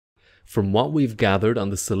From what we've gathered on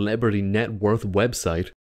the Celebrity Net Worth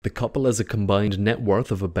website, the couple has a combined net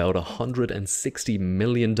worth of about $160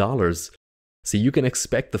 million. So you can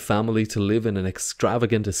expect the family to live in an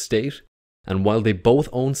extravagant estate, and while they both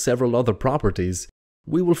own several other properties,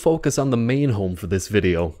 we will focus on the main home for this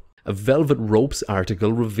video. A Velvet Ropes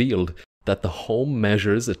article revealed that the home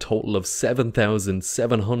measures a total of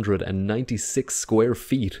 7,796 square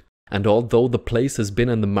feet, and although the place has been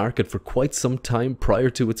in the market for quite some time prior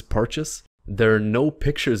to its purchase, there are no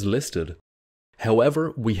pictures listed.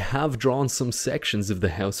 However, we have drawn some sections of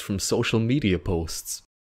the house from social media posts.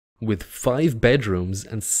 With 5 bedrooms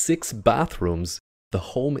and 6 bathrooms, the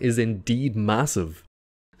home is indeed massive.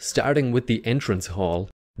 Starting with the entrance hall,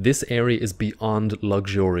 this area is beyond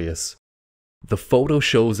luxurious. The photo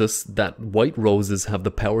shows us that white roses have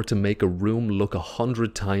the power to make a room look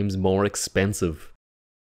 100 times more expensive.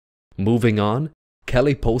 Moving on,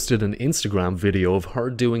 Kelly posted an Instagram video of her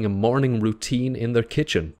doing a morning routine in their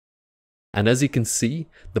kitchen. And as you can see,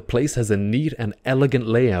 the place has a neat and elegant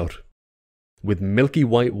layout. With milky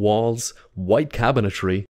white walls, white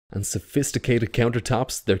cabinetry, and sophisticated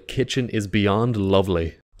countertops, their kitchen is beyond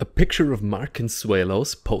lovely. A picture of Mark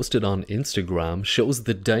Consuelos posted on Instagram shows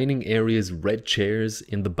the dining area's red chairs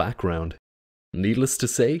in the background. Needless to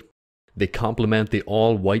say, they complement the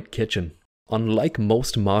all-white kitchen. Unlike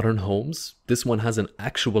most modern homes, this one has an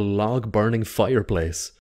actual log-burning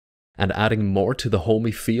fireplace. And adding more to the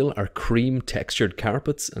homey feel are cream-textured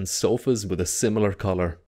carpets and sofas with a similar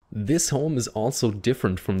color. This home is also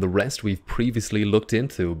different from the rest we've previously looked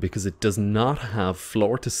into because it does not have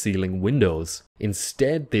floor-to-ceiling windows.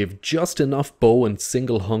 Instead, they have just enough bow and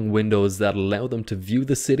single-hung windows that allow them to view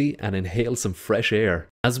the city and inhale some fresh air.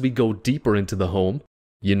 As we go deeper into the home,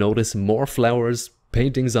 you notice more flowers,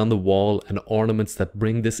 paintings on the wall, and ornaments that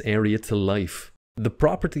bring this area to life. The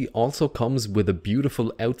property also comes with a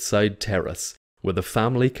beautiful outside terrace, where the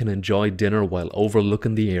family can enjoy dinner while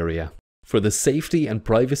overlooking the area. For the safety and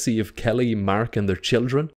privacy of Kelly, Mark and their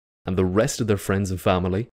children, and the rest of their friends and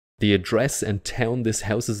family, the address and town this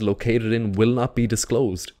house is located in will not be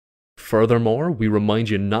disclosed. Furthermore, we remind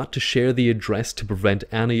you not to share the address to prevent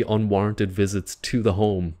any unwarranted visits to the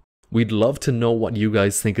home. We'd love to know what you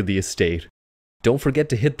guys think of the estate. Don't forget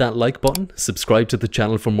to hit that like button, subscribe to the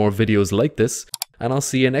channel for more videos like this, and I'll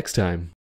see you next time.